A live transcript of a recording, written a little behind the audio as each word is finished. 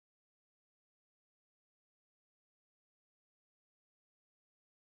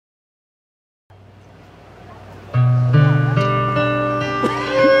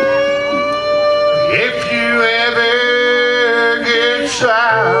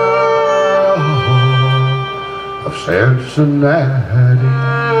Cincinnati.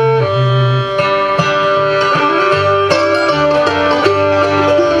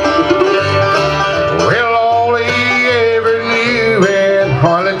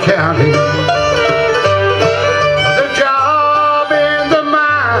 County. The job in the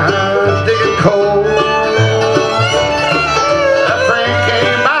mines digging coal. A friend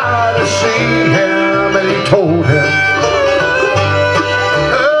came by to see him and he told him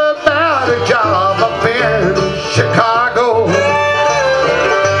about a job up in Chicago.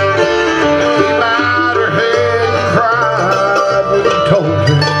 He bowed her head and cried when he told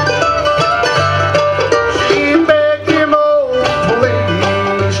her.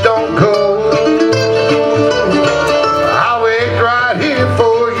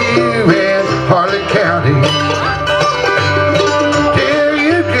 Till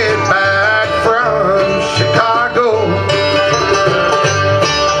you get back from Chicago.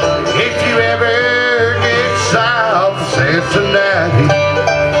 If you ever get south of Cincinnati,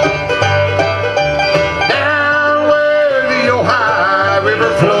 down where the Ohio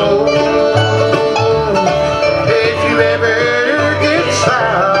River flows. If you ever get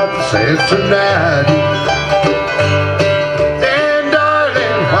south of Cincinnati,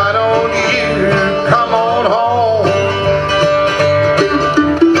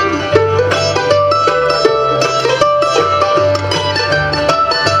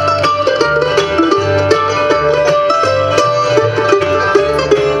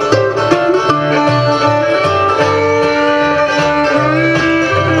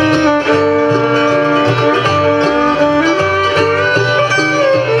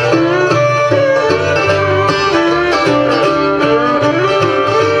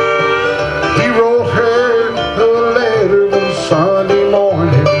 Sunday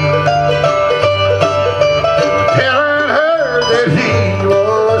morning, telling her that he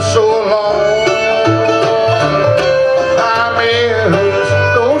was so alone. I miss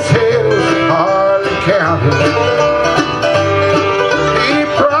those hills in Harlan County. He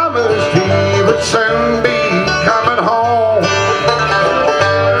promised he would soon be coming home.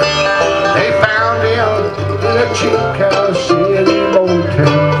 They found him in a cheap Cow City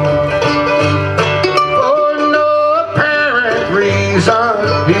motel.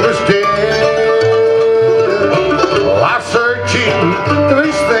 He was dead. While searching through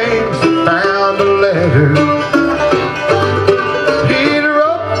his things, he found a letter. He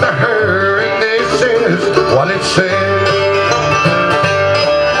wrote to her, and this is what it said.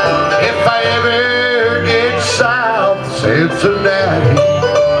 If I ever get south of Cincinnati,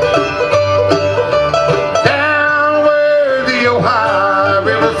 down where the Ohio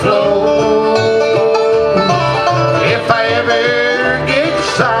River flows, if I ever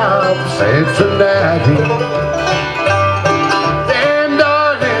south of Cincinnati, then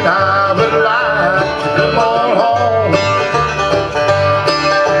darling, I would like to come on home.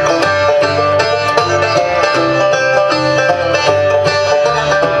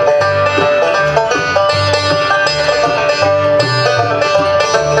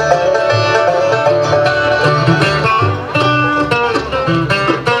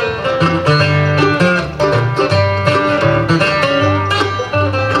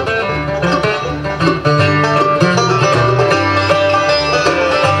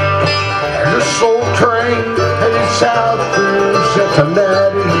 South through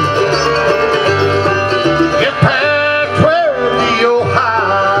Cincinnati, it passed where the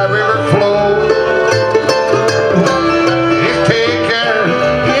Ohio River flows. It's taking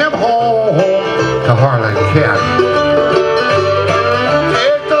him home to Harlan County.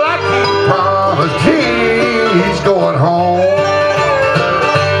 It's like he promised he's going home.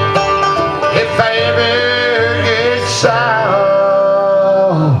 If I ever get south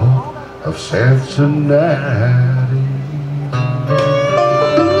of Cincinnati.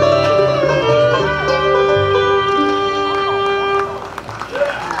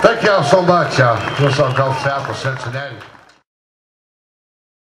 Thank y'all so much. This song called South of Cincinnati.